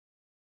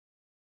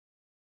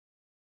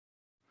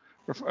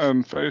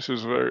And face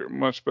is very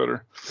much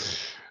better.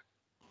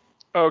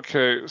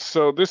 Okay,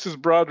 so this is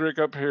Broderick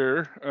up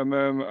here, and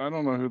then I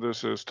don't know who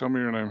this is. Tell me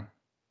your name.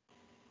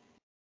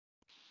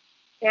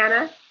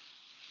 Anna.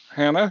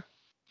 Hannah?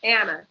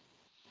 Anna.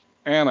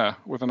 Anna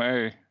with an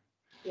A.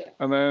 Yeah.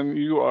 And then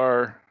you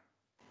are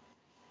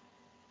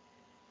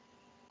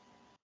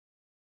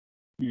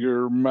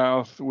your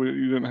mouth.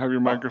 You didn't have your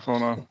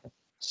microphone on.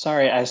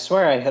 Sorry, I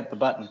swear I hit the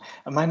button.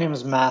 My name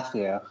is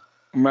Matthew.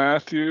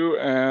 Matthew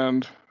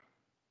and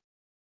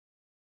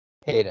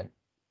Hayden.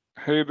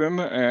 Hayden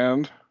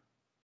and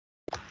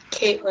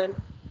Caitlin.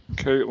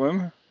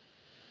 Caitlin.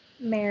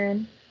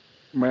 Marin.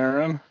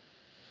 Marin.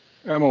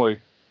 Emily.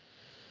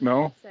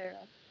 No? Sarah.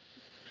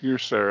 You're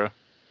Sarah.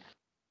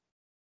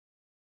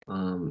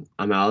 I'm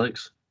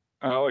Alex.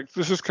 Alex.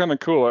 This is kind of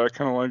cool. I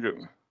kind of like it.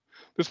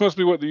 This must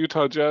be what the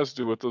Utah Jazz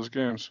do with those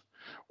games.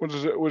 What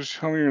is it?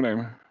 Tell me your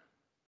name.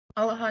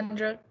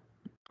 Alejandra.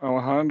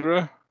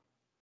 Alejandra.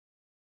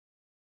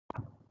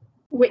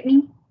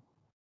 Whitney.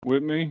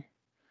 Whitney.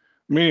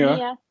 Mia.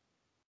 Mia.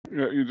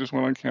 Yeah, you just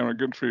went on camera.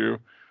 Good for you.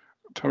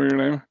 Tell me your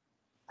name.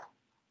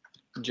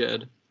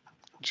 Jed.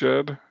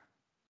 Jed.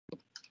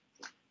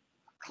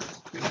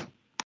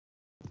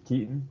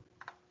 Keaton.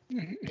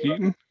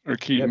 Heaton or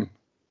Keaton? Yep.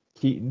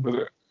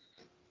 Keaton.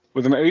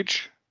 With an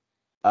H?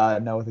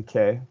 No, with a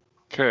K.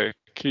 K.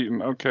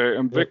 Keaton. Okay.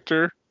 And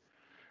Victor.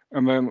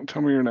 And then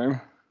tell me your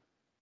name.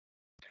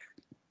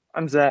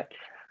 I'm Zach.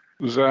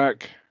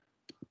 Zach.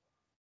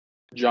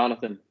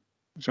 Jonathan.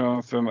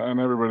 Jonathan. And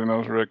everybody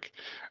knows Rick.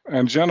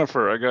 And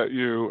Jennifer, I got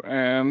you.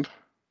 And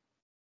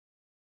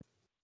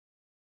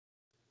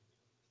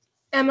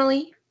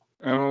Emily.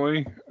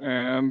 Emily.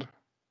 And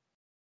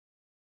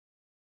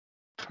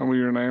tell me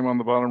your name on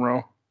the bottom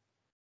row.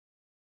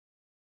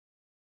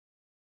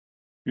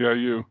 Yeah,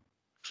 you.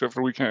 Except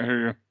for we can't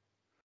hear you.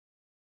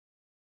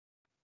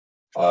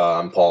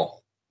 I'm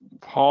Paul.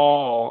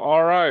 Paul.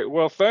 All right.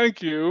 Well,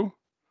 thank you.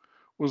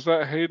 Was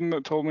that Hayden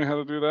that told me how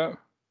to do that?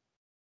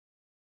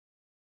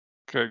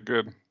 Okay,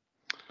 good.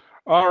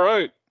 All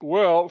right.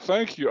 Well,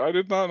 thank you. I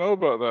did not know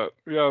about that.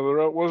 Yeah,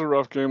 there was a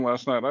rough game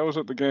last night. I was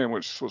at the game,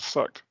 which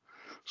sucked.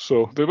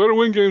 So they better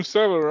win game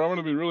 7 or I'm going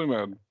to be really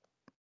mad.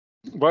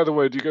 By the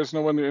way, do you guys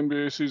know when the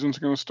NBA season's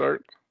going to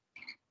start?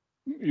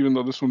 Even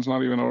though this one's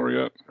not even over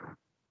yet.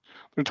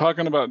 They're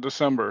talking about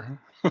December.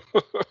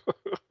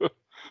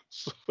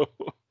 So,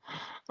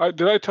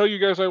 did I tell you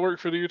guys I work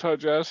for the Utah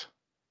Jazz?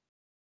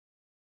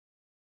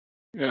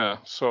 Yeah,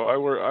 so I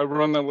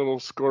run that little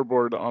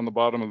scoreboard on the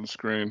bottom of the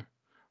screen.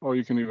 Oh,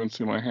 you can even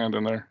see my hand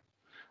in there.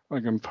 I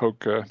can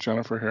poke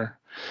Jennifer here.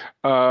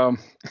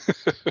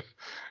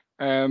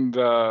 And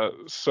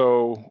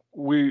so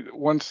we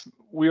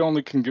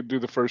only can do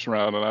the first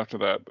round, and after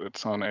that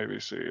it's on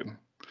ABC. And in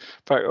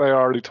fact, they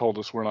already told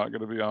us we're not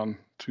going to be on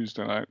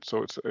Tuesday night,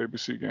 so it's an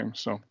ABC game.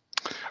 So,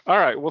 all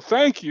right. Well,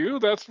 thank you.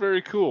 That's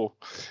very cool.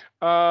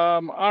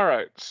 All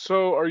right.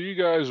 So, are you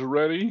guys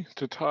ready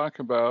to talk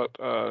about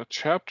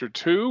Chapter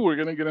 2? We're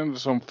going to get into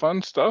some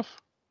fun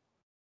stuff.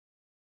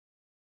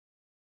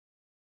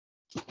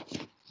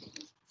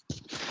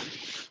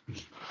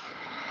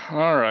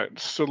 All right.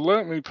 So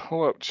let me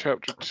pull up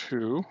Chapter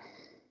 2,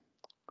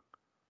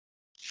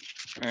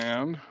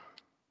 and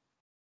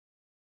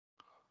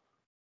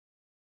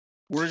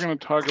we're going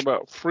to talk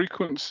about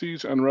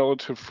frequencies and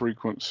relative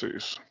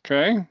frequencies,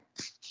 okay?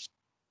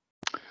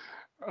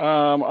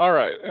 All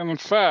right, and in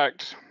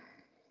fact,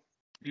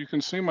 you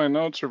can see my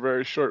notes are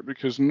very short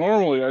because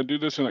normally I do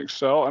this in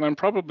Excel, and I'm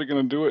probably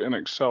going to do it in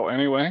Excel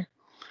anyway.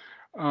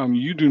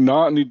 You do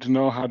not need to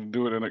know how to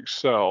do it in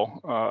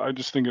Excel. I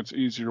just think it's an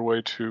easier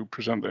way to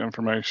present the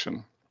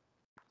information.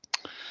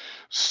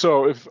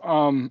 So if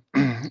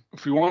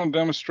you want to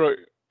demonstrate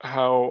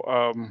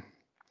how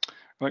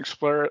an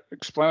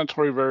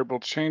explanatory variable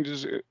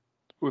changes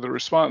with a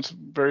response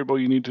variable,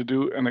 you need to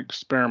do an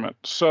experiment.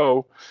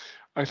 So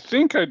I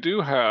think I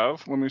do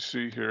have, let me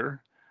see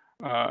here.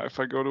 If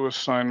I go to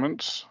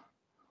assignments,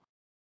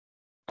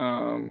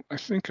 I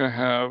think I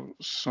have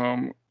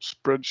some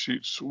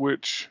spreadsheets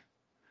which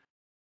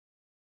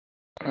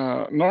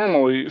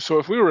normally, so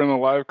if we were in a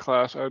live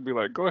class, I'd be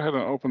like, go ahead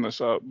and open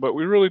this up, but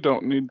we really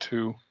don't need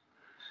to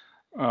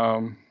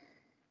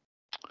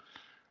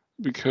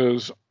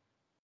because,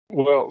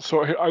 well,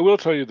 so I will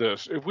tell you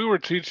this. If we were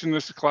teaching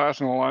this class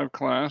in a live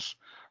class,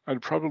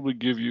 I'd probably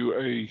give you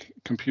a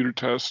computer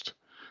test,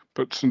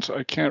 but since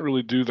I can't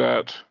really do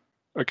that,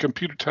 a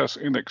computer test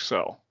in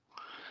Excel.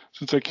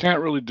 Since I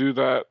can't really do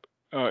that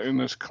in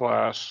this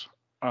class,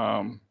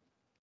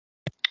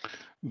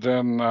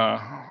 then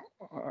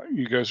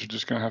you guys are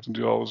just going to have to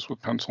do all this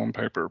with pencil and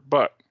paper.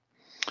 But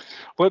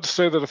let's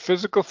say that a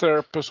physical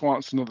therapist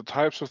wants to know the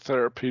types of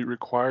therapy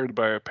required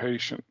by a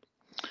patient.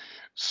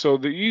 So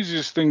the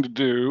easiest thing to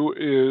do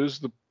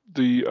is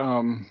the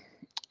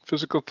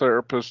physical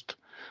therapist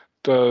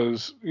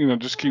does,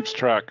 just keeps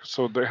track.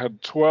 So they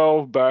had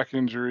 12 back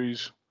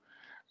injuries,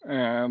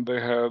 and they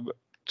had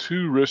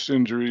 2 wrist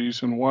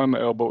injuries and 1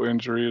 elbow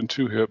injury and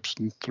 2 hips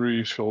and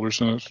 3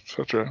 shoulders, and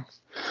etc.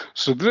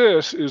 So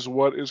this is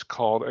what is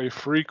called a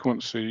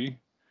frequency,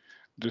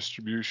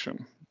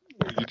 distribution.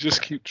 You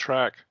just keep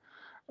track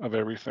of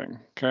everything,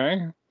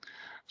 okay?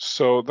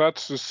 So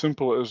that's as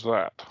simple as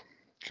that,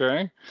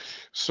 okay?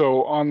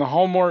 So on the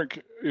homework,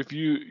 if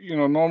you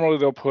know, normally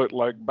they'll put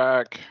like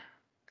back,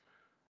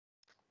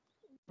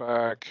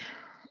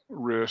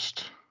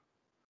 wrist,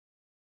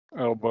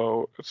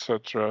 elbow,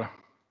 etc.,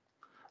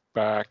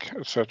 back,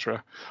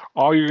 etc.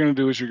 All you're going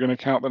to do is you're going to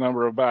count the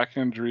number of back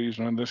injuries,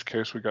 and in this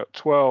case we got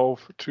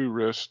 12, 2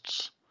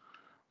 wrists,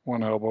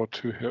 1 elbow,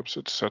 2 hips,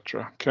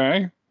 etc.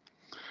 Okay,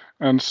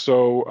 and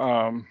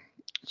so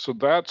so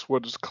that's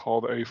what is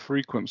called a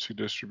frequency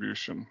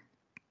distribution.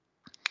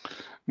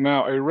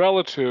 Now a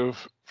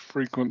relative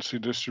frequency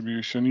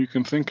distribution, you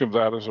can think of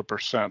that as a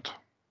percent.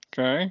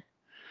 Okay,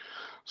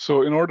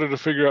 so in order to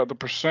figure out the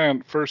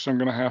percent, first I'm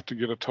going to have to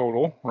get a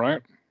total,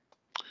 right?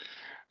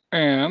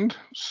 And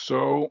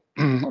so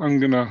I'm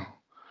going to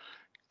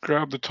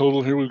grab the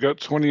total here. We've got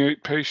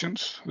 28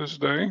 patients this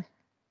day.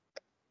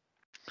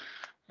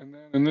 And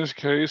then in this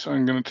case,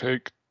 I'm going to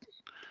take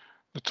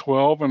the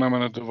 12 and I'm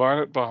going to divide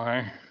it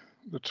by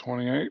the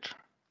 28.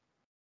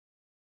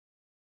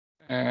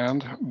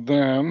 And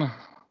then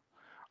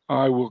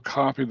I will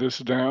copy this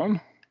down.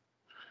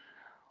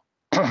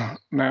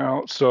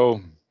 Now,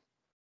 so,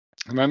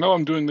 and I know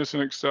I'm doing this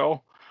in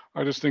Excel.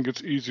 I just think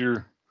it's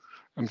easier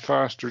and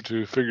faster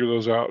to figure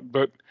those out.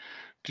 But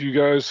do you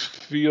guys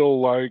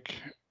feel like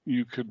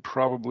you could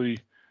probably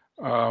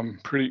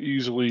pretty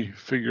easily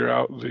figure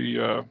out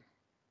the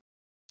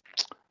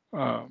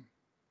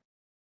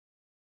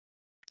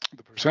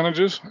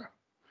percentages?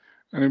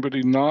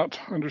 Anybody not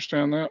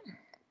understand that?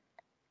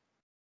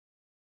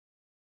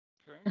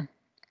 Okay.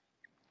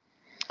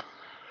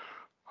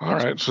 All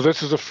right, so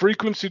this is a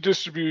frequency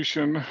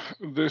distribution.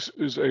 This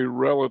is a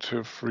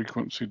relative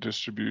frequency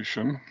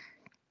distribution.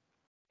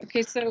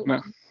 Okay, so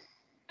Now,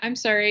 I'm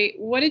sorry,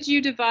 what did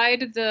you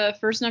divide the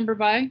first number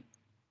by?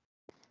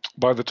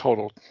 by the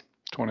total,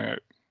 28.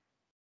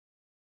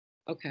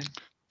 Okay.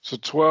 So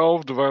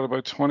 12 divided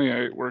by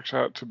 28 works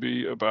out to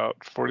be about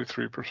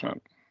 43%,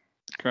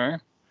 okay?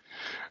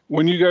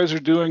 When you guys are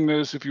doing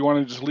this, if you want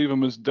to just leave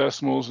them as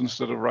decimals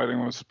instead of writing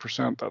them as a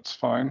percent, that's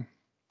fine.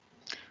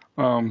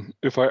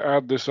 If I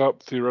add this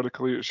up,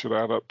 theoretically, it should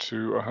add up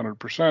to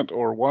 100%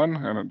 or 1,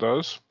 and it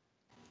does.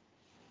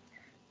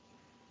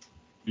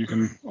 You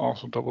can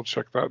also double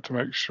check that to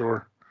make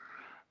sure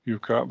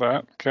you've got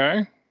that,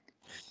 okay?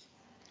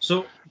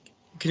 So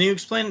can you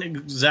explain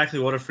exactly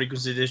what a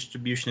frequency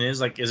distribution is?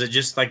 Like, is it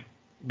just like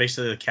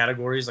basically the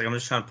categories? Like, I'm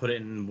just trying to put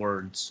it in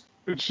words.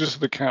 It's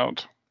just the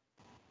count.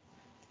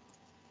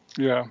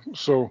 Yeah,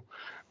 so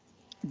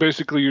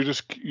basically you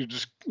just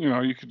you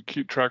know, you could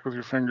keep track with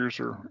your fingers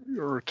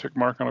or a tick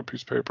mark on a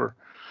piece of paper.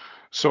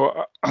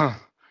 So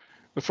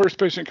the first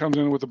patient comes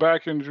in with a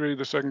back injury,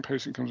 the second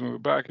patient comes in with a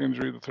back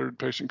injury, the third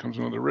patient comes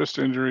in with a wrist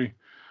injury.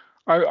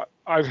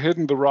 I've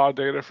hidden the raw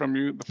data from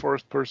you. The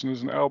fourth person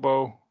is an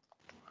elbow.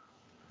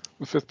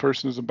 The fifth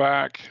person is a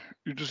back.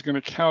 You're just going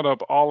to count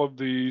up all of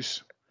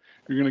these.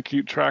 You're going to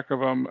keep track of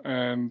them,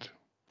 and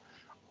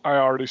I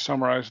already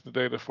summarized the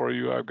data for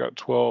you. I've got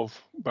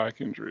 12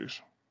 back injuries.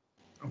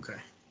 Okay.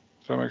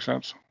 Does that make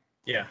sense?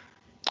 Yeah.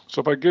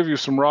 So if I give you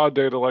some raw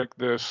data like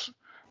this,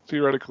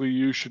 theoretically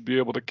you should be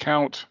able to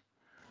count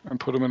and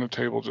put them in a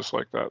table just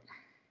like that.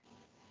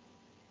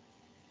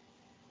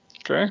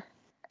 Okay?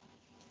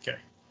 Okay.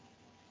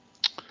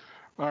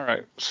 All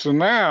right, so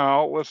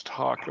now let's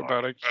talk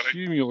about a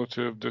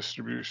cumulative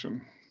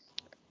distribution,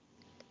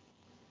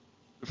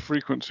 the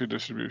frequency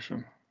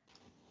distribution.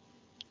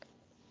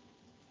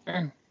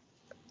 Okay.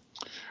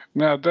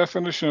 Now,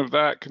 definition of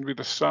that can be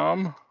the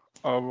sum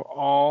of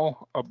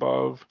all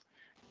above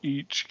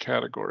each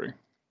category.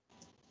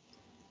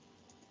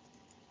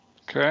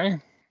 Okay.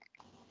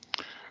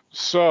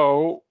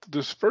 So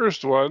this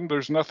first one,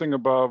 there's nothing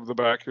above the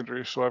back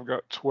injury, so I've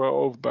got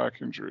 12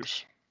 back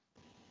injuries.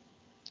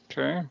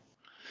 Okay.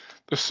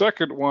 The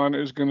second one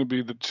is going to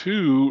be the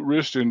 2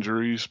 wrist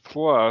injuries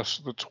plus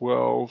the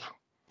 12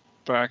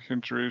 back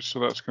injuries, so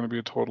that's going to be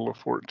a total of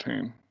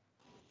 14.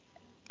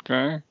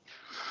 Okay.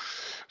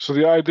 So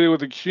the idea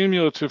with the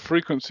cumulative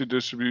frequency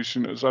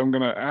distribution is I'm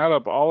going to add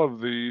up all of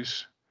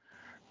these,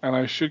 and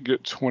I should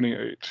get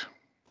 28,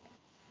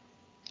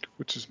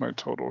 which is my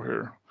total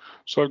here.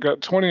 So I've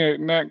got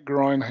 28 neck,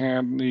 groin,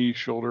 hand, knee,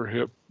 shoulder,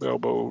 hip,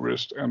 elbow,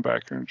 wrist, and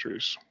back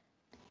injuries.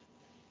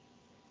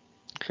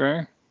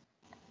 Okay.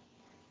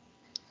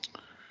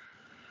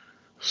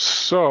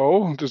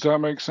 So does that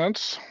make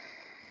sense?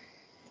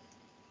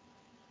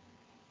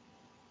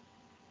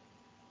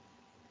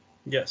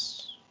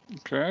 Yes.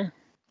 Okay.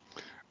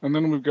 And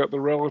then we've got the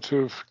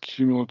relative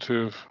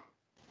cumulative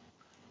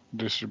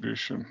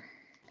distribution.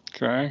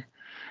 Okay.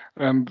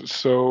 And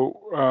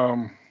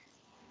so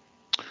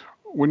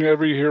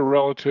whenever you hear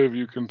relative,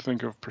 you can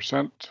think of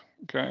percent.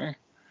 Okay.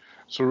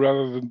 So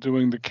rather than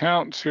doing the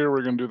counts here,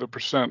 we're going to do the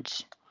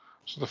percents.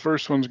 So the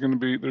first one's going to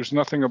be, there's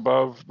nothing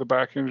above the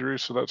back injury,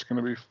 so that's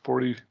going to be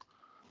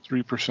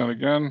 43%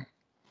 again.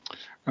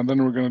 And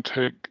then we're going to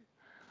take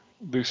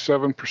the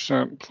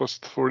 7% plus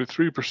the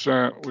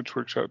 43%, which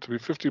works out to be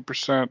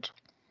 50%.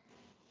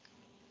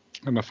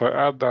 And if I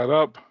add that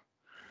up,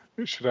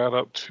 it should add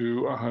up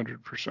to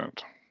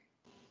 100%.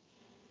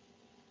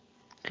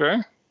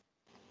 Okay?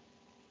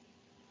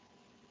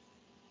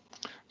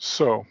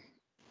 So,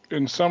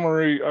 in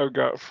summary, I've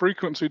got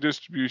frequency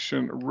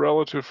distribution,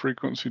 relative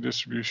frequency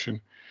distribution,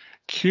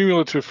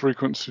 cumulative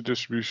frequency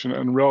distribution,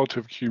 and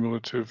relative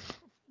cumulative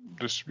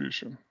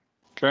distribution.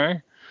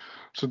 Okay?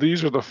 So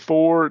these are the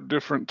 4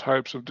 different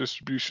types of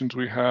distributions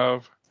we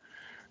have.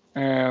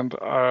 And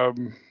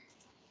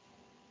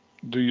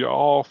do you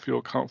all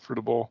feel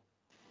comfortable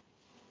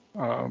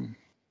doing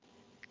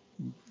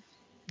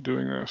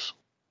this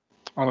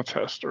on a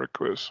test or a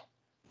quiz?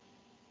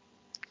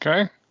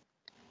 Okay?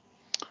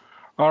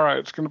 All right,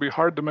 it's going to be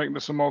hard to make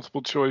this a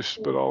multiple choice,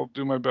 but I'll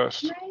do my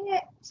best. Can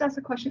I just ask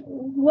a question?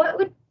 What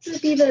would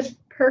be the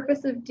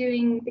purpose of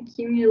doing the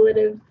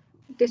cumulative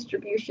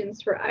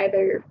distributions for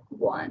either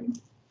one?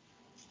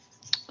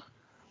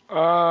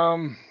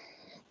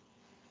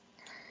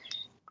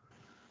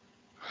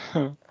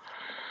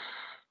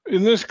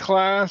 In this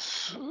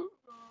class,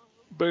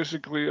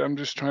 basically, I'm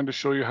just trying to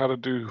show you how to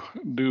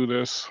do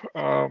this.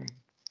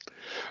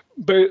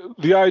 But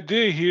the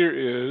idea here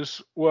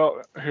is,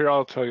 well, here,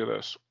 I'll tell you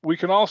this. We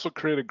can also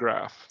create a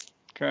graph,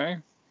 okay?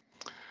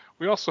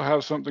 We also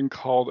have something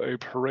called a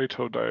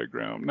Pareto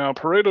diagram. Now,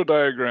 Pareto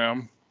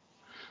diagram,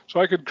 so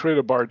I could create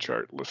a bar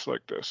chart list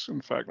like this.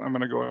 In fact, I'm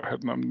going to go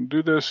ahead and I'm going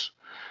to do this.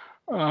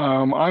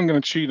 I'm going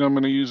to cheat. I'm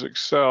going to use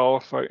Excel.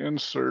 If I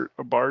insert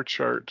a bar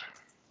chart,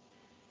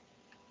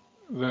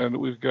 then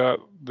we've got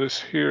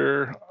this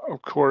here.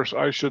 Of course,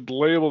 I should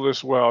label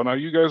this well. Now,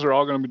 you guys are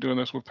all going to be doing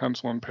this with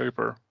pencil and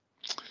paper.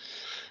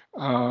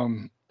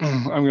 I'm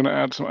going to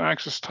add some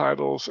axis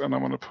titles, and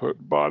I'm going to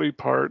put body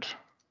part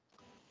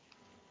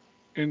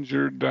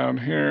injured down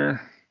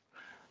here,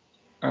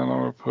 and I'm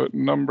going to put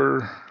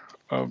number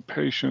of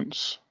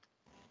patients.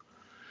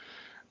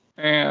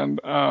 And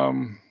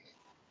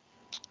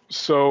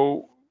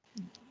so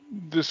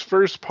this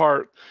first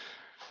part,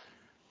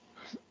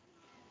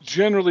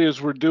 generally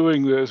as we're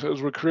doing this, as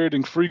we're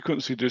creating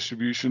frequency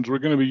distributions, we're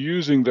going to be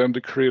using them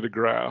to create a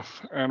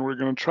graph, and we're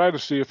going to try to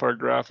see if our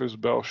graph is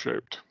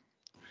bell-shaped.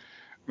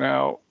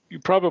 Now, you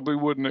probably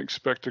wouldn't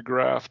expect a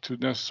graph to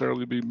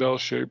necessarily be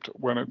bell-shaped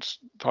when it's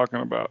talking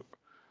about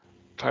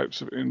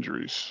types of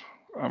injuries.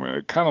 I mean,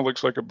 it kind of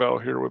looks like a bell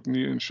here with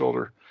knee and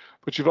shoulder,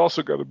 but you've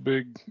also got a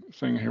big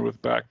thing here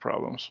with back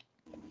problems.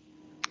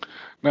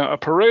 Now, a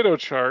Pareto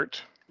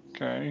chart,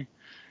 okay,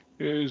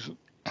 is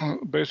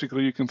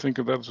basically, you can think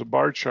of that as a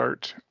bar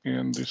chart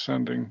in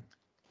descending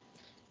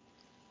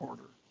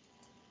order,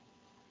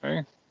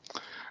 okay?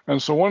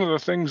 And so one of the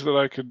things that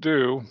I could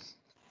do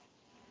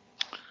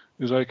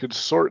is I could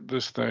sort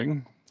this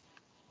thing,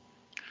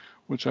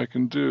 which I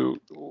can do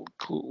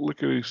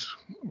lickety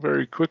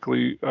very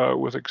quickly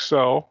with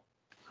Excel,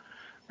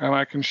 and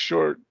I can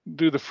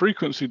do the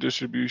frequency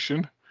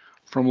distribution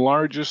from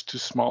largest to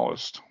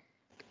smallest,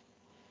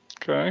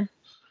 okay?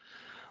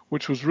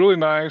 Which was really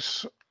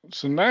nice.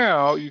 So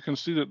now you can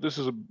see that this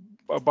is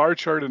a bar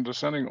chart in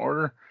descending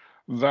order.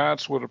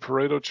 That's what a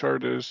Pareto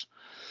chart is.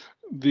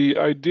 The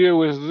idea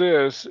with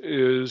this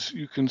is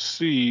you can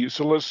see,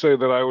 so let's say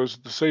that I was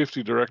the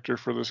safety director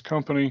for this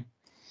company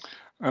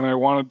and I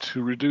wanted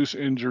to reduce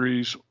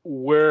injuries.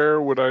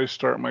 Where would I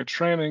start my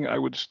training? I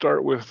would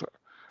start with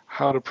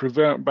how to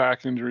prevent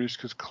back injuries,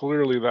 because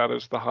clearly that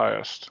is the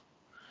highest.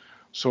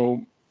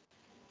 So,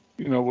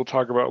 you know, we'll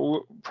talk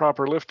about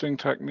proper lifting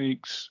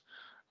techniques,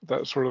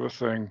 that sort of a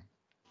thing.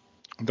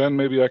 Then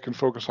maybe I can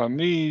focus on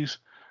knees,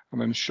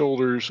 and then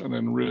shoulders, and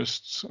then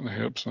wrists, and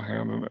hips, and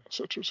hand, and et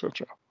cetera, et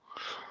cetera.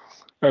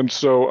 And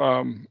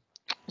so,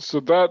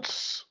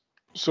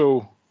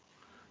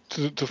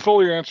 to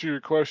fully answer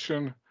your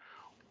question,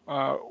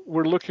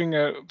 we're looking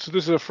at, so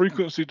this is a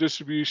frequency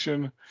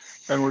distribution,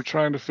 and we're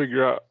trying to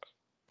figure out,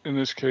 in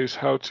this case,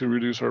 how to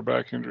reduce our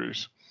back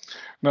injuries.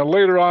 Now,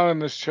 later on in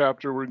this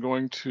chapter, we're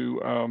going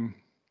to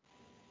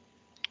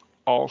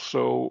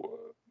also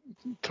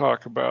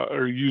talk about,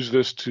 or use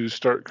this to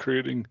start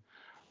creating,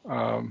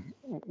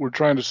 we're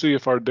trying to see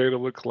if our data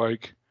look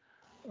like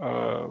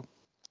a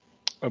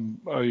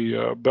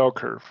bell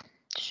curve.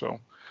 So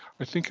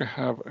I think I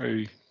have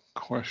a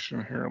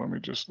question here. Let me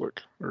just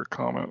look, or a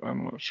comment,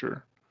 I'm not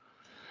sure.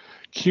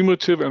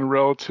 Cumulative and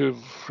relative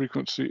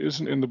frequency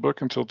isn't in the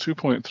book until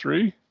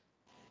 2.3.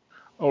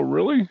 Oh,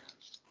 really?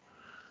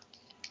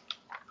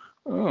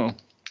 Oh,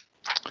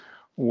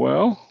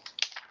 well,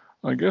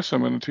 I guess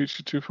I'm going to teach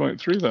you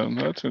 2.3 then.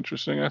 That's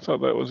interesting. I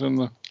thought that was in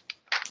the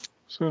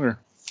sooner.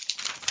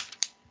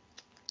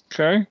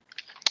 Okay.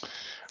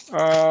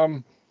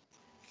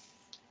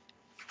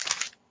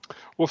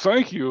 Well,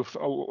 thank you,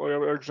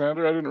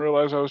 Alexander. I didn't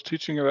realize I was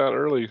teaching it that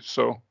early,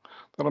 so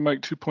that'll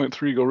make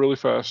 2.3 go really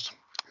fast.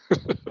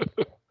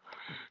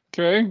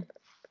 Okay.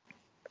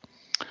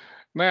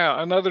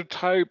 Now, another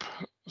type.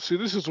 See,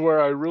 this is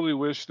where I really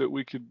wish that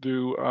we could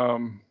do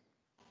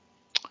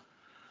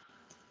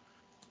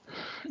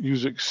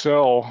use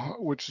Excel,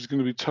 which is going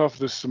to be tough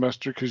this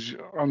semester because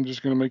I'm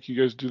just going to make you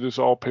guys do this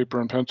all paper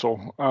and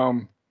pencil.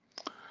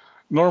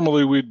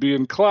 normally we'd be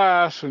in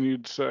class and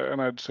you'd say,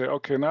 and I'd say,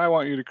 okay, now I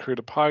want you to create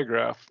a pie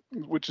graph,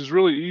 which is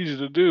really easy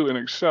to do in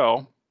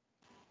Excel.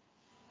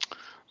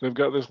 They've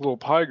got this little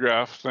pie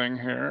graph thing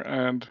here,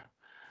 and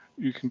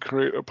you can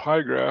create a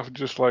pie graph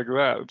just like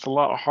that. It's a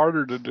lot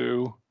harder to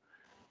do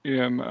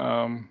in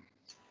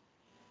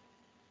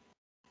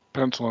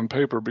pencil and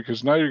paper,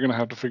 because now you're going to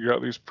have to figure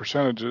out these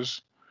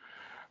percentages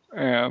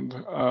and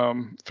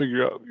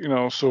figure out, you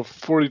know, so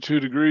 42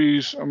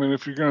 degrees. I mean,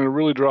 if you're going to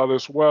really draw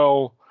this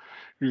well,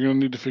 you're going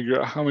to need to figure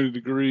out how many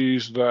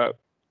degrees that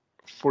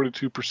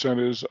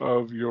 42% is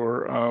of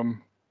your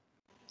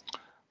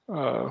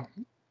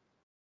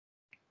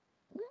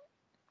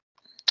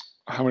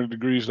how many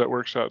degrees that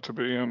works out to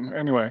be. And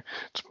anyway,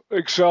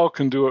 Excel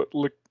can do it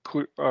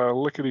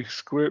lickety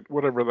squid,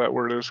 whatever that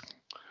word is,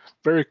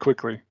 very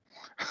quickly.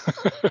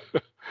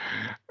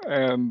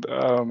 And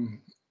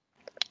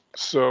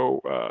so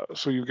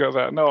you've got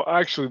that. No,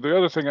 actually, the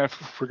other thing I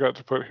forgot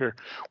to put here,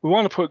 we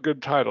want to put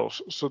good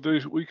titles. So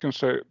these, we can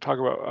talk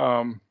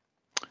about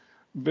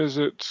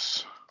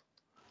visits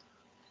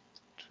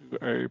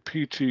to a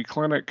PT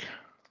clinic.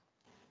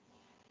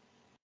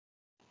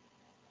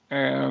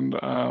 And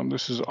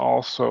this is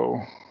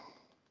also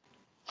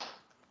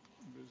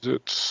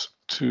visits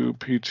to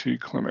PT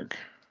clinic.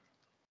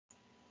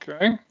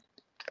 Okay.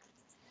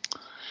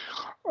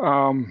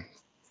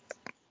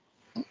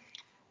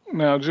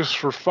 Now, just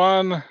for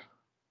fun,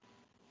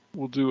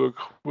 we'll do a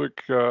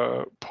quick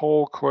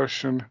poll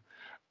question.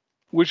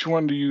 Which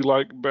one do you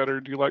like better?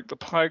 Do you like the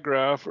pie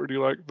graph, or do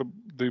you like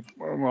the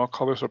I'll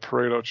call this a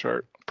Pareto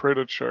chart.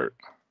 Pareto chart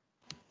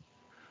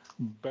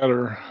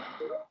better.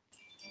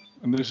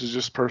 And this is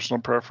just personal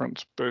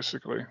preference,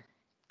 basically.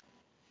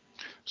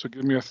 So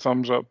give me a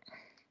thumbs up.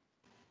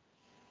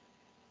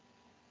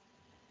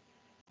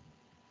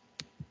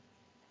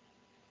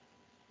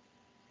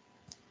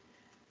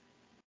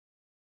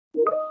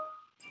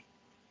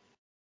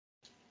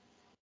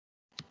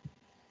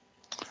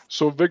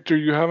 So Victor,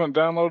 you haven't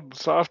downloaded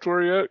the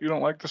software yet? You don't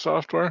like the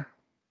software?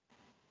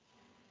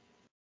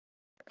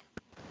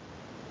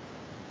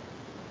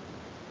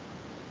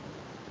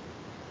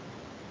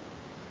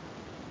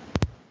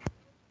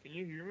 Can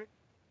you hear me?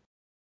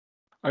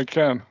 I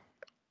can.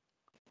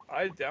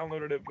 I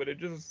downloaded it, but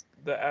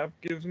the app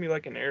gives me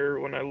like an error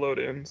when I load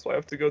in, so I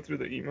have to go through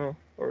the email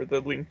or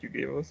the link you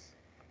gave us.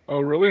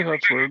 Oh, really?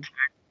 That's weird.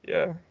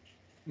 Yeah.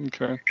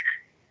 Okay.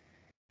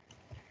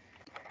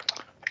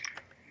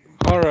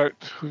 All right,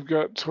 we've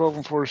got 12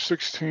 and 4,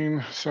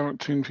 16,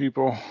 17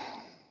 people.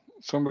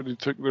 Somebody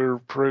took their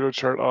Pareto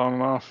chart on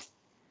and off.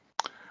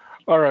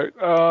 All right.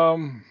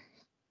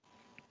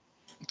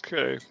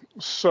 Okay.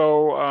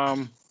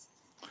 So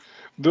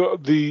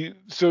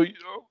so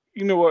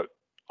you know what?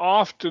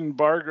 Often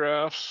bar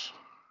graphs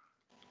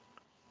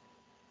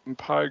and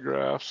pie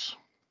graphs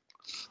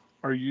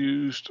are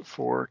used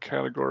for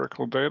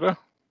categorical data.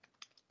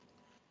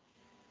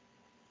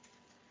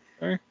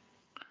 Okay.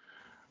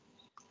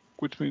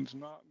 Which means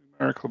not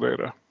numerical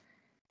data.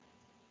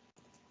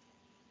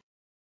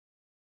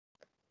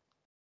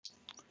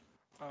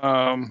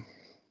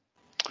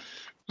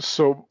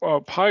 So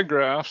pie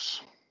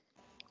graphs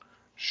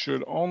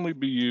should only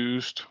be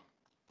used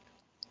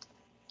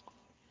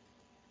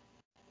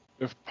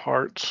if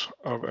parts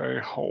of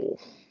a whole.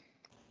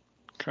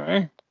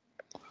 Okay.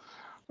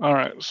 All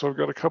right, so I've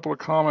got a couple of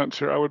comments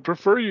here. I would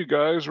prefer you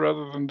guys,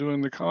 rather than doing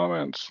the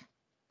comments.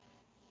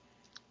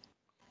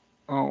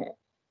 Oh,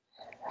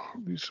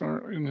 these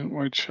aren't in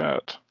my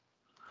chat.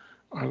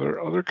 Are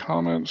there other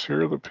comments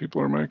here that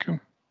people are making?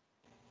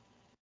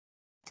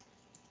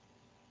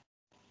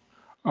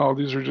 Oh,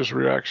 these are just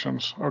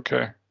reactions.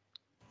 Okay.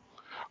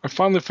 I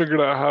finally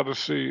figured out how to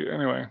see.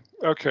 Anyway,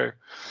 okay.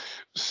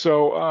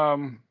 So, all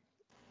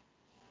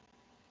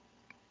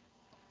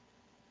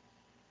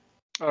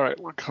right,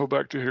 we'll go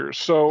back to here.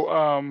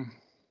 So,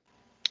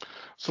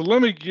 so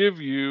let me give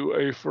you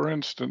a, for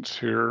instance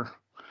here.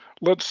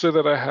 Let's say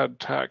that I had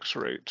tax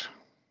rate.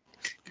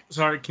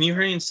 Sorry, can you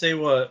hear me and say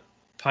what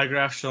pie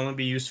graph should only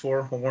be used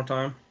for one more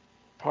time?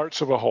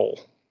 Parts of a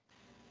whole.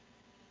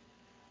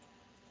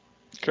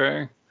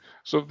 Okay,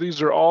 so if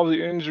these are all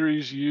the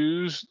injuries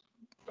used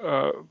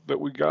that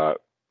we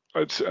got,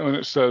 and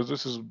it says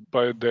this is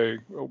by a day,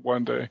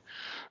 1 day.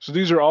 So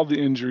these are all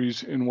the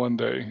injuries in 1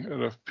 day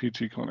at a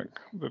PT clinic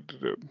that they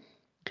did.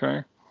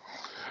 Okay.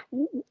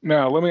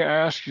 Now let me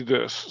ask you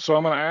this. So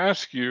I'm going to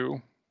ask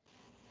you,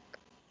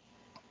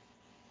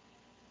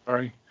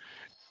 sorry,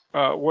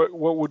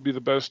 what would be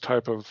the best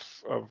type of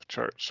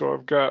chart? So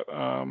I've got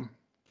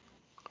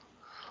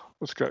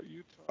let's got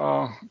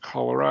Utah,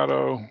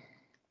 Colorado,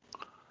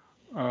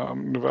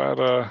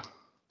 Nevada,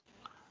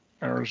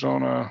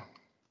 Arizona,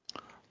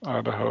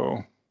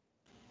 Idaho.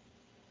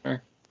 Okay.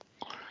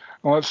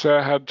 And let's say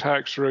I had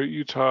tax rate.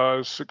 Utah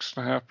is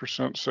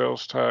 6.5%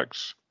 sales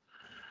tax,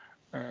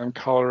 and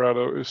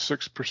Colorado is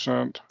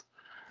 6%,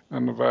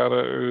 and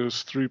Nevada is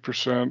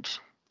 3%,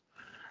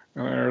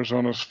 and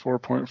Arizona is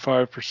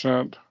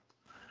 4.5%,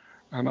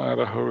 and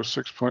Idaho is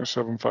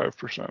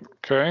 6.75%.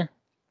 Okay.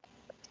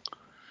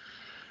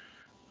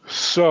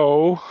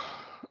 So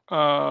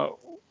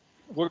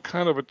what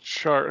kind of a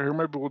chart? Here,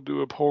 maybe we'll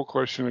do a poll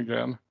question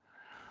again.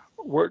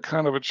 What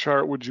kind of a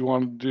chart would you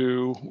want to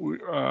do?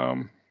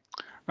 And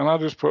I'll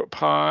just put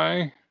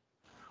pie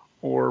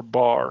or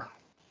bar.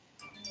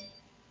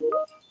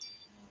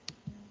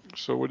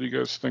 So what do you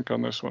guys think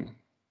on this one?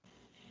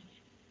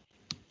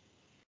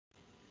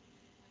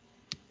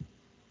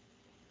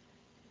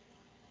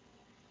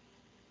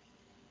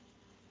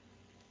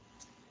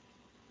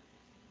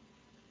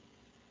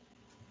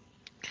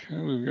 Okay,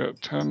 we've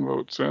got 10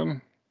 votes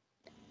in.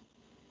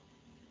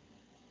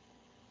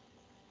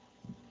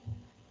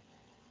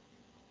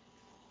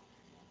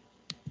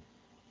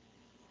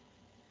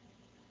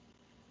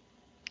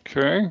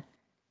 Okay.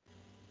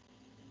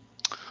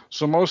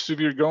 So most of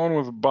you are going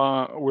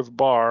with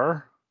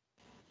bar.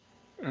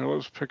 And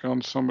let's pick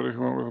on somebody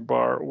who went with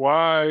bar.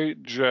 Why,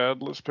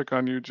 Jed? Let's pick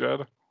on you,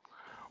 Jed.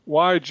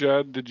 Why,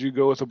 Jed, did you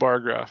go with a bar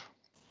graph?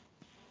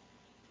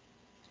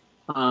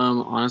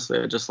 Honestly,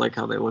 I just like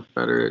how they look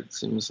better. It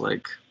seems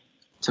like,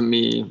 to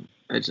me,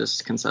 it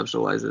just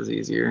conceptualizes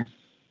easier.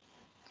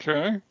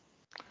 Okay.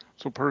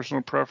 So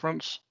personal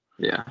preference.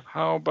 Yeah.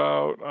 How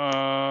about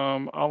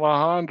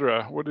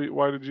Alejandra?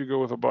 Why did you go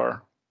with a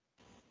bar?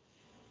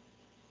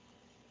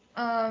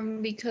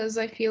 Because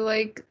I feel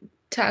like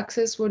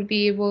taxes would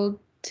be able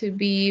to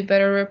be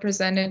better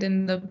represented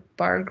in the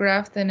bar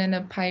graph than in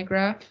a pie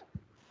graph.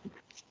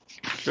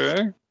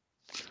 Okay.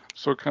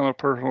 So kind of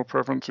personal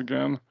preference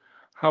again.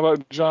 How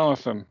about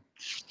Jonathan?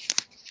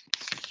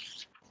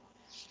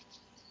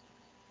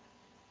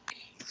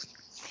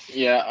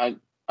 Yeah,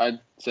 I'd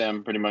say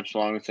I'm pretty much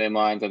along the same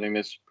lines. I think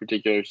this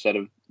particular set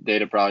of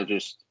data probably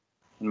just,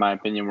 in my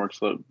opinion, works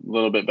a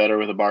little bit better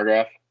with a bar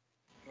graph.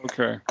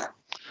 Okay.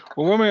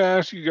 Well, let me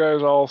ask you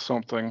guys all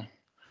something.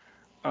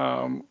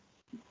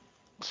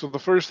 So the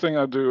first thing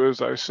I do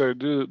is I say,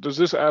 does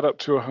this add up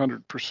to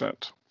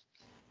 100%?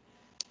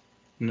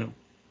 No.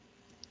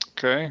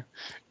 Okay.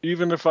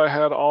 Even if I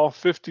had all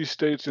 50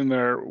 states in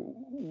there,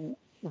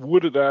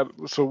 would it add?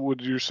 So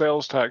would your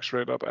sales tax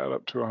rate add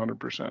up to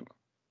 100%?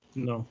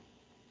 No.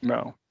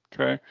 No.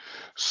 Okay.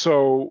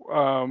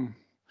 So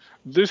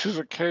this is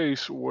a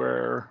case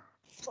where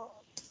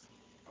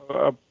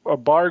a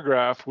bar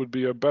graph would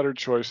be a better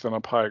choice than a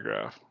pie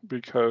graph,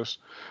 because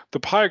the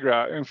pie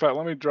graph, in fact,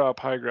 let me draw a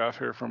pie graph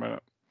here for a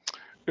minute.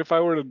 If I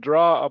were to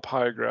draw a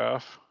pie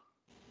graph,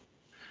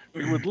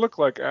 it would look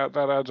like that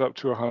adds up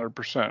to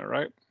 100%,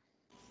 right?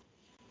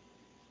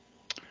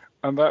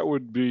 And that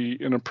would be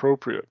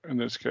inappropriate in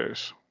this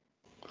case.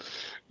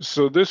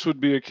 So this would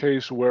be a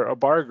case where a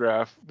bar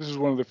graph, this is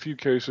one of the few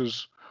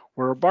cases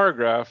where a bar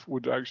graph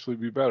would actually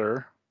be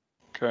better,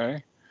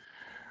 okay?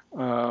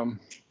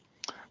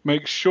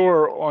 Make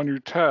sure on your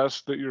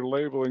test that you're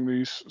labeling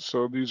these,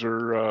 so these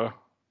are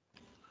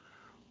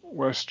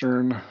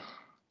Western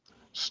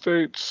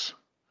states,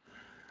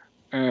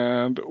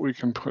 and we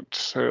can put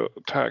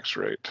tax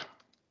rate.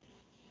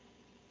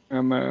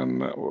 And then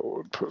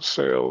we'll put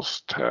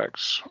sales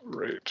tax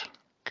rate,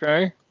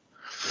 okay?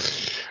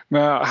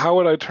 Now, how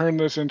would I turn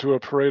this into a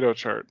Pareto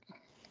chart?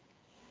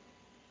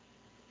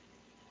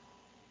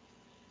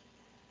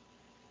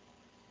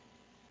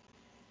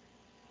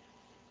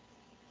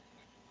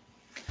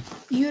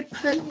 You'd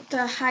put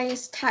the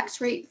highest tax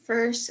rate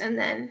first and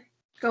then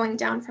going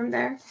down from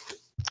there.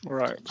 All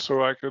right,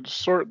 so I could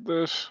sort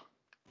this.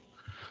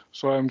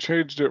 So I've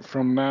changed it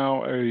from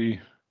now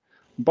a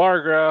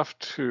bar graph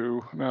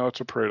to now it's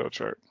a Pareto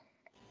chart.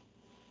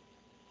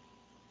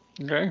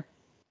 Okay.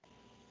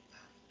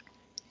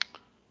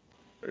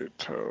 Pareto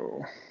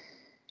chart.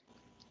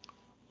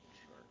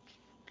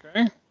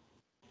 Okay.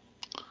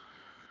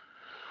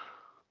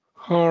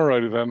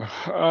 Alrighty then.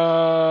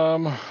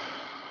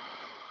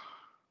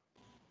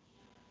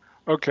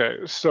 Okay,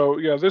 so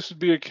yeah, this would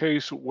be a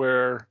case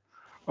where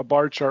a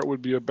bar chart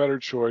would be a better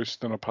choice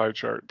than a pie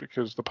chart,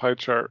 because the pie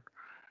chart,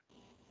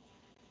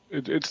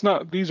 it's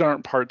not, these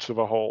aren't parts of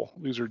a whole.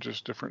 These are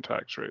just different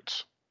tax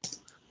rates.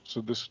 So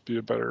this would be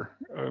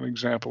an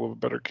example of a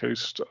better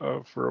case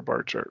for a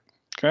bar chart.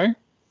 Okay.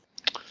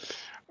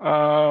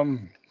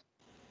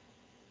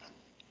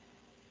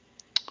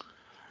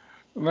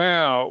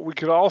 Now we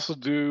could also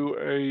do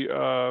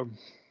a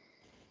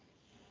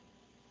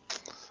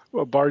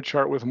bar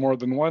chart with more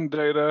than one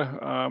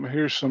data.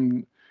 Here's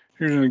an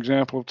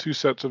example of two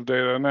sets of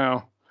data.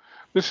 Now,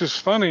 this is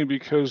funny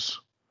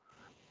because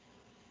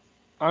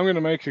I'm going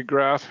to make a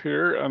graph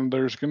here, and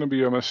there's going to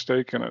be a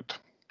mistake in it.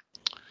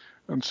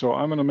 And so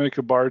I'm going to make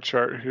a bar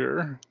chart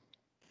here.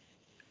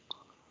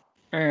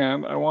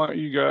 And I want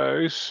you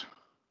guys,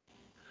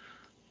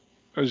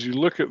 as you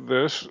look at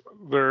this,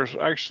 there's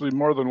actually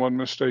more than one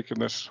mistake in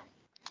this.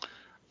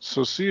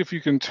 So see if you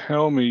can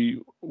tell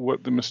me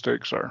what the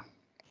mistakes are.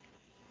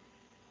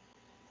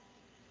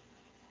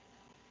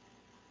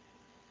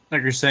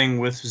 Like you're saying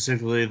with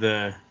specifically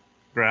the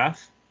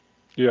graph?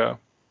 Yeah.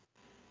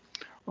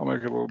 I'll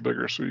make it a little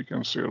bigger so you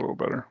can see it a little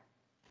better.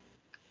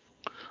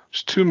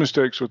 There's two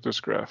mistakes with this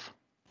graph.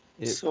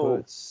 It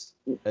puts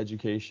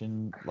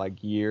education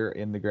like year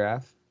in the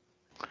graph.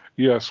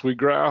 Yes, we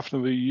graphed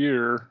the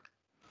year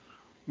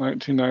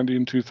 1990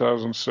 and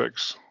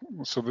 2006.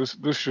 So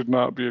this should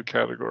not be a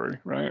category,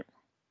 right?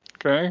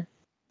 Okay.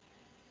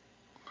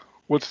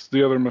 What's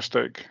the other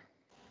mistake?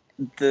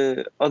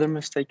 The other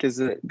mistake is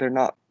that they're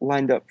not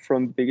lined up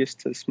from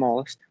biggest to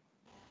smallest.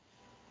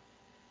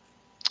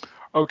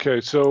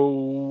 Okay,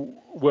 so,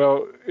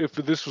 well, if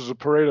this was a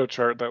Pareto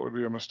chart, that would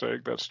be a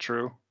mistake. That's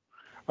true.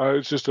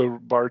 It's just a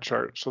bar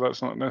chart, so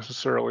that's not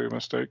necessarily a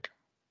mistake.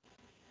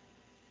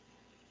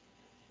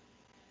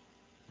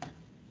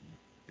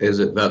 Is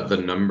it that the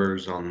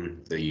numbers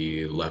on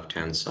the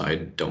left-hand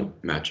side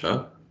don't match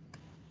up?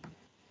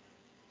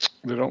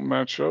 They don't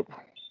match up.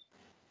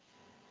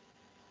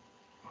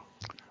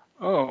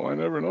 Oh, I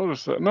never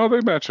noticed that. No, they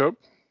match up.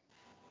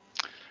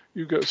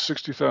 You've got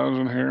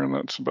 60,000 here, and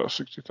that's about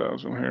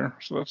 60,000 here,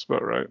 so that's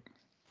about right.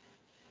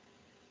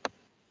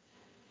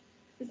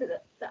 Is it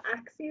that the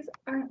axes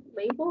aren't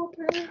labeled,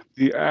 right?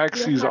 The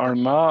axes are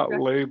not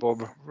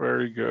labeled.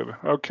 Very good.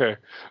 Okay,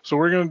 so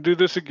we're going to do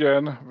this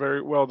again.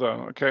 Very well done.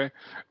 Okay,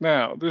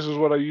 now this is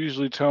what I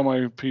usually tell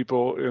my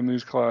people in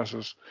these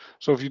classes.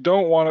 So if you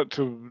don't want it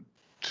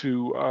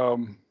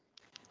to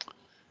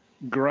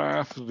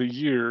graph the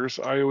years,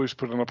 I always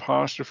put an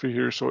apostrophe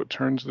here so it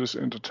turns this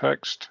into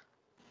text.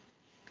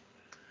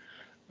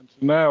 And so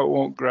now it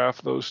won't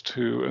graph those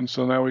two, and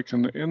so now we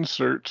can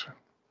insert.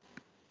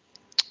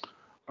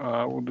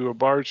 We'll do a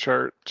bar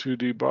chart,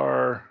 2D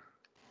bar,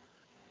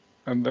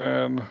 and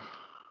then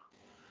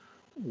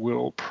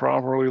we'll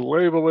properly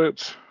label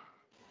it,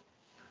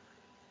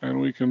 and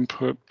we can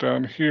put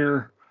down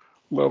here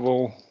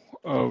level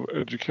of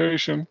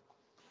education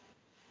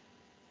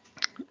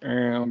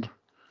and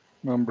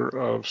number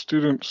of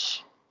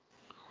students,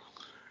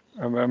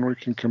 and then we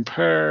can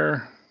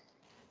compare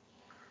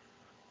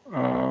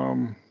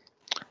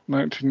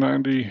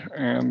 1990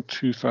 and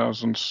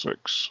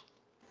 2006.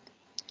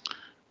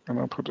 And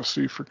I'll put a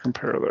C for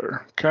compare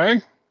there, okay?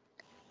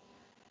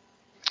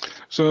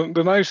 So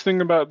the nice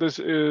thing about this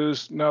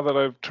is now that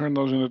I've turned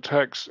those into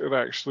text, it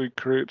actually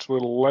creates a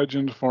little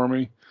legend for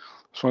me.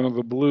 So I know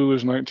the blue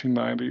is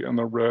 1990 and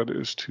the red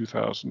is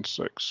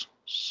 2006.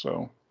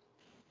 So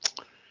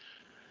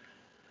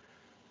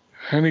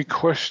any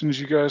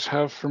questions you guys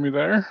have for me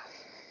there?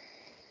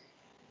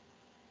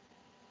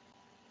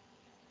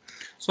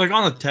 So like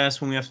on the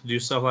test when we have to do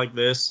stuff like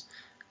this,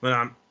 when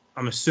I'm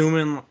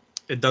assuming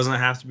it doesn't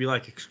have to be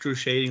like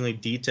excruciatingly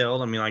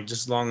detailed. I mean, like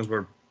just as long as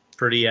we're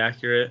pretty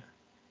accurate.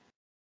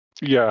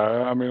 Yeah,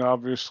 I mean,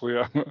 obviously,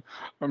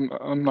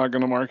 I'm not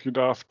going to mark it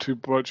off too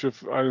much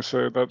if I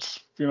say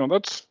that's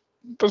that's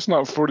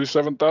not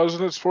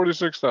 47,000, it's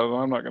 46,000.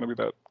 I'm not going to be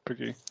that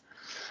picky.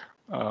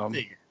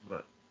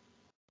 But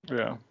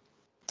yeah.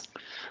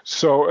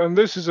 So, and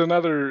this is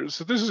another.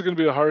 So this is going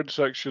to be a hard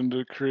section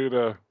to create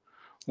a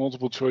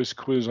multiple choice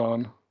quiz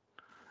on.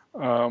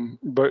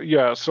 But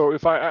yeah, so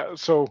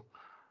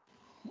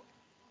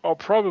I'll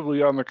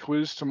probably on the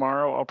quiz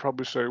tomorrow, I'll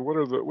probably say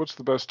what's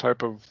the best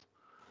type of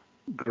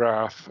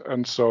graph.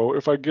 And so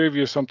if I gave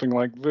you something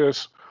like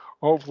this,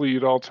 hopefully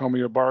you'd all tell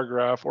me a bar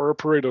graph or a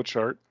Pareto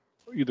chart.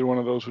 Either one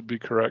of those would be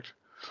correct.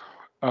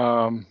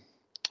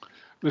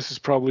 This is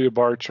probably a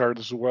bar chart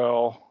as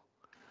well.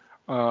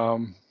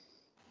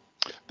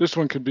 This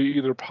one could be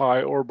either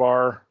pie or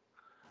bar,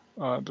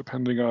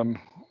 depending on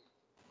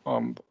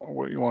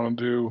what you want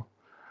to do.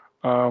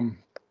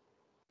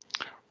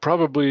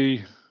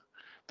 Probably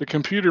the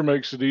computer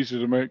makes it easy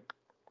to make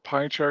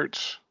pie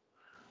charts.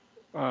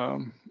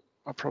 I'll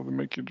probably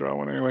make you draw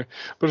one anyway.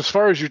 But as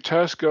far as your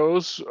test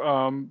goes,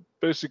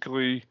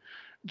 basically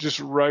just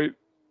write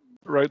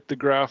the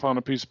graph on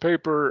a piece of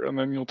paper, and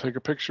then you'll take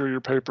a picture of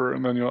your paper,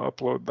 and then you'll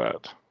upload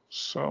that.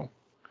 So.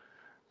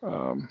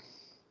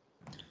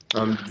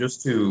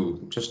 Just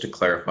to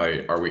clarify,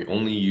 are we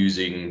only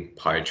using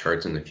pie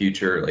charts in the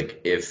future, like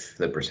if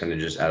the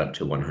percentages add up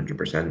to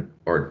 100%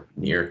 or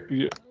near?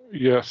 Yeah,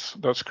 yes,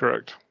 that's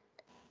correct.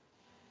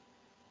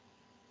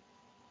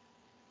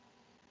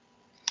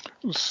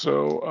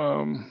 So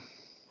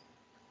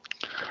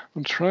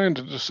I'm trying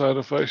to decide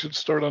if I should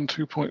start on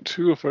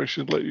 2.2, if I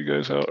should let you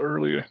guys out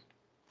early.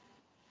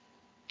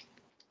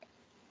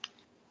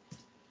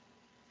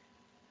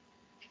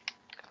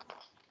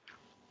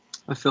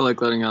 I feel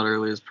like letting out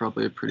early is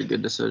probably a pretty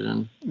good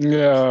decision.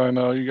 Yeah, I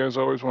know. You guys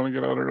always want to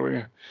get out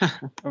early.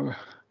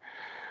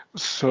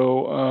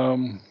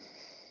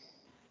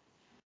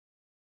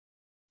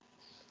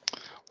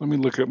 Let me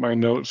look at my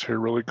notes here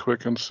really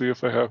quick and see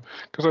if I have,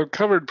 because I've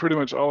covered pretty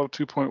much all of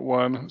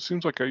 2.1. It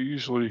seems like I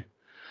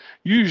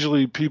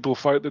usually people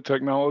fight the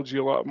technology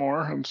a lot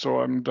more, and so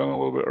I'm done a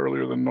little bit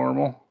earlier than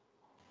normal.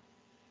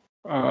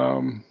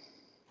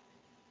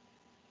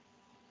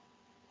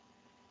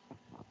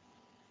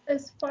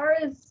 As far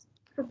as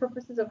for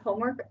purposes of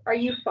homework, are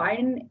you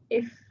fine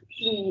if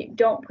we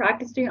don't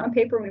practice doing it on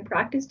paper and we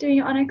practice doing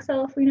it on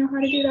Excel if we know how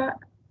to do that?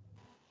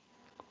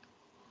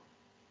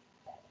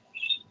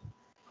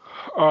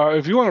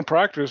 If you want to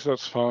practice,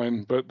 that's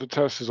fine, but the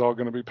test is all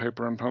going to be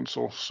paper and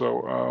pencil.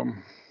 So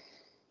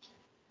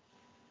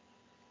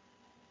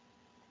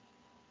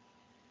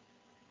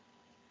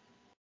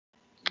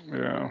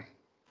yeah.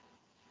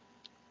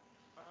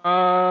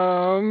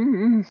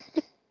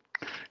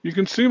 You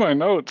can see my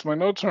notes. My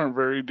notes aren't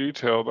very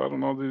detailed. I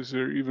don't know if these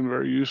are even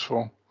very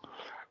useful.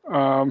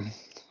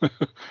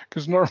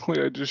 Because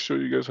normally I just show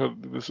you guys how to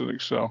do this in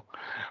Excel.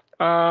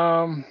 Here,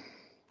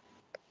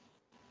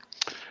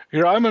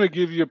 I'm going to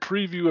give you a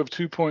preview of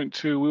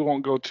 2.2. We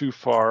won't go too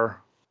far.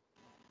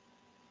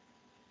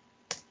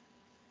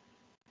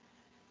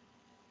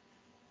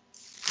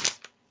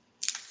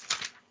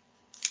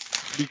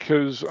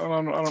 Because I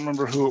don't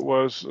remember who it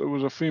was. It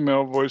was a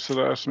female voice that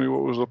asked me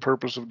what was the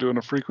purpose of doing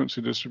a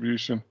frequency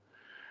distribution.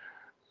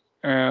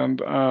 And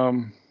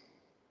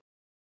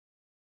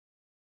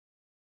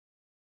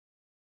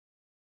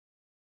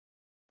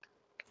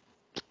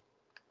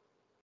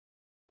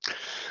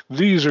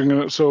these are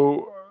going to,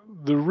 so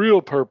the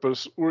real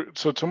purpose,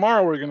 so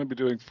tomorrow we're going to be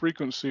doing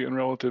frequency and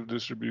relative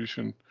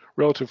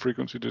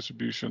frequency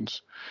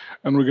distributions,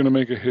 and we're going to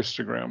make a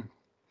histogram.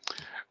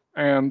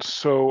 And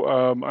so,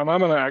 and I'm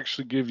going to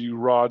actually give you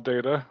raw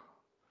data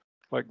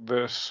like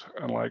this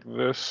and like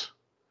this,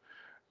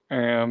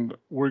 and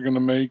we're going to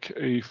make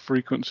a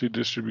frequency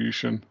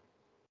distribution.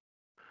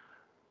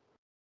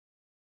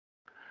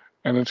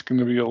 And it's going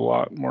to be a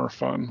lot more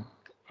fun.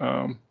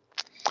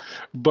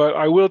 But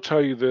I will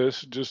tell you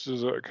this, just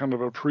as a kind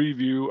of a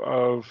preview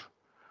of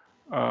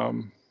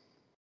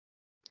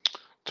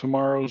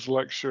tomorrow's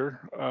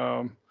lecture.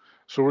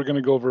 So we're going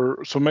to go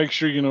over, so make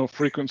sure you know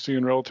frequency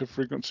and relative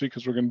frequency,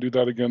 because we're going to do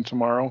that again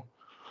tomorrow.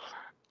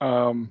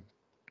 And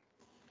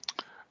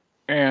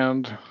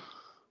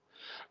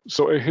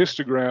so a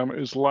histogram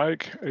is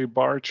like a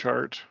bar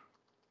chart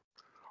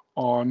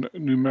on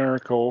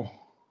numerical,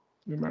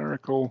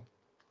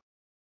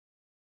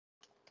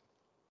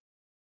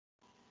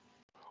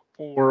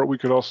 or we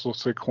could also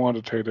say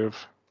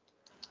quantitative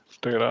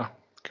data,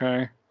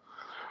 okay?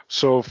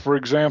 So for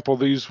example,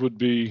 these are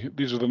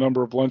the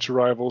number of lunch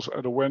arrivals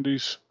at a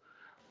Wendy's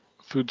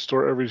food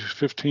store every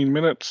 15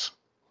 minutes.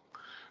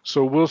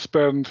 So we'll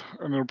spend,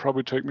 and it'll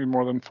probably take me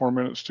more than 4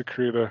 minutes to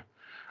create a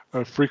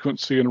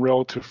frequency and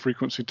relative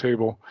frequency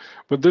table.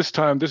 But this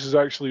time, this is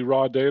actually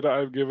raw data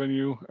I've given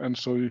you, and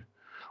so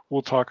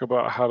we'll talk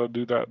about how to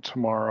do that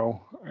tomorrow.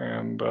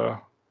 And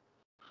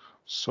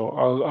so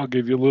I'll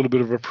give you a little bit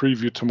of a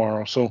preview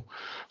tomorrow. So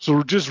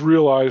just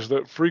realize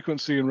that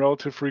frequency and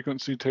relative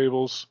frequency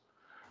tables,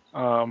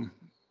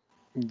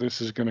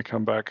 this is going to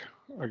come back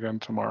again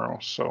tomorrow.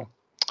 So,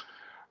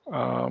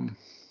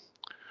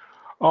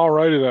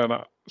 alrighty then.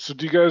 So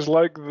do you guys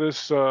like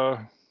this,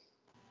 what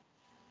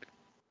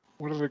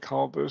do they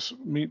call this?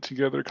 Meet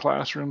together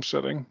classroom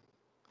setting?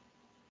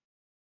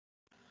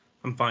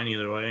 I'm fine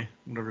either way.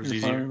 Whatever's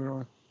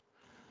easier.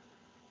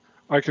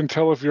 I can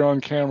tell if you're on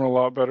camera a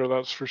lot better,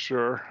 that's for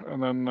sure.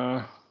 And then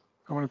how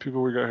many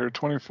people we got here?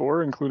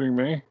 24, including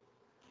me.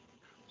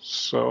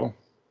 So,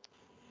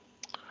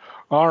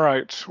 all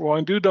right. Well,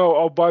 I do know,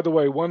 oh, by the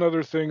way, one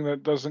other thing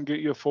that doesn't get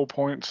you full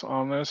points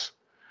on this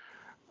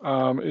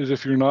is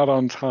if you're not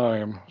on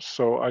time.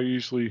 So I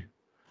usually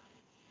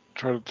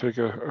try to take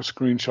a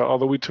screenshot,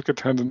 although we took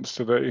attendance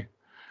today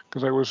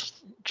because I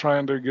was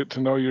trying to get to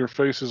know your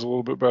faces a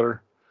little bit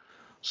better.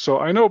 So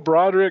I know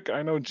Broderick,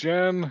 I know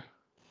Jen,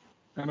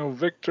 I know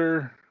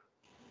Victor,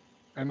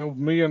 I know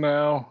Mia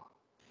now.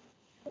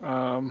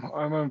 I'm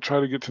going to try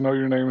to get to know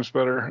your names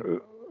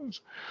better.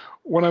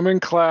 When I'm in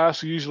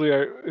class, usually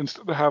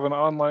instead of having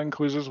online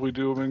quizzes, we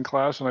do them in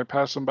class and I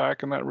pass them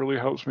back, and that really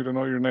helps me to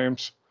know your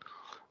names.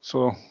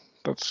 So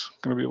that's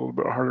going to be a little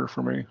bit harder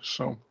for me.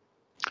 So,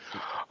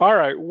 all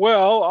right,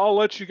 well, I'll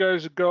let you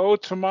guys go.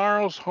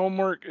 Tomorrow's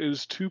homework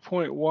is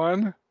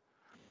 2.1,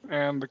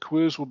 and the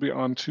quiz will be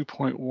on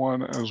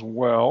 2.1 as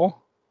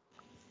well.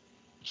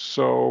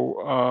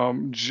 So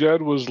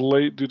Jed was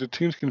late due to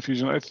Teams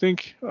confusion. I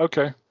think,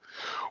 okay.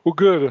 Well,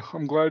 good.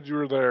 I'm glad you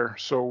were there.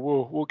 So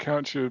we'll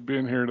count you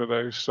being here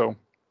today. So,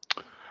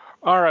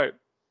 all right.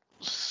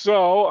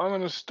 So I'm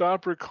going to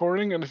stop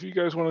recording, and if you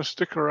guys want to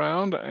stick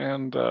around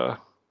and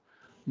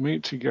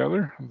meet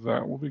together,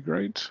 that will be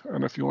great.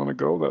 And if you want to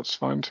go, that's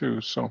fine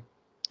too. So.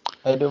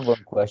 I do have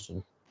one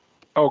question.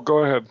 Oh,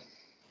 go ahead.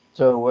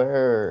 So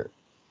where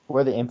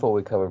the info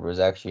we covered was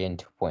actually in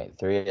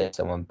 2.3, as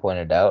someone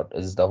pointed out,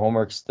 is the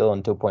homework still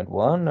in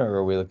 2.1, or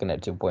are we looking at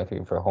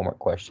 2.3 for homework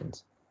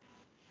questions?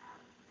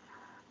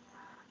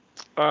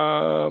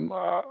 That's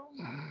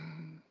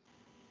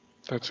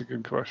a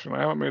good question. I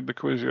haven't made the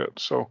quiz yet,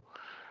 so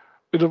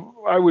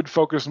I would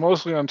focus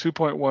mostly on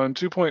 2.1.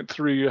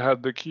 2.3, you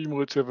had the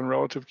cumulative and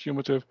relative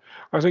cumulative.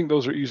 I think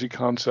those are easy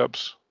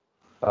concepts.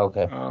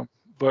 Okay. And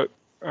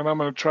I'm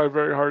going to try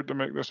very hard to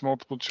make this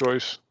multiple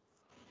choice,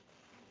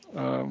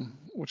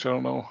 which I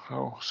don't know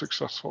how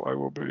successful I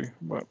will be,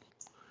 but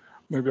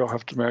maybe I'll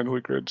have to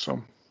manually grade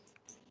some.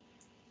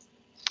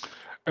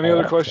 Any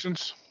other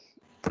questions?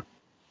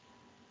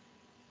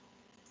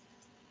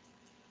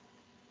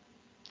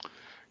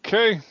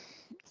 Okay.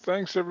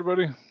 Thanks,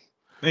 everybody.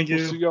 Thank you.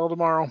 We'll see y'all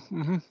tomorrow.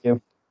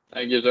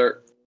 Thank you,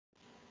 sir.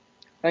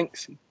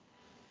 Thanks.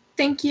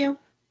 Thank you.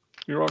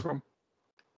 You're welcome.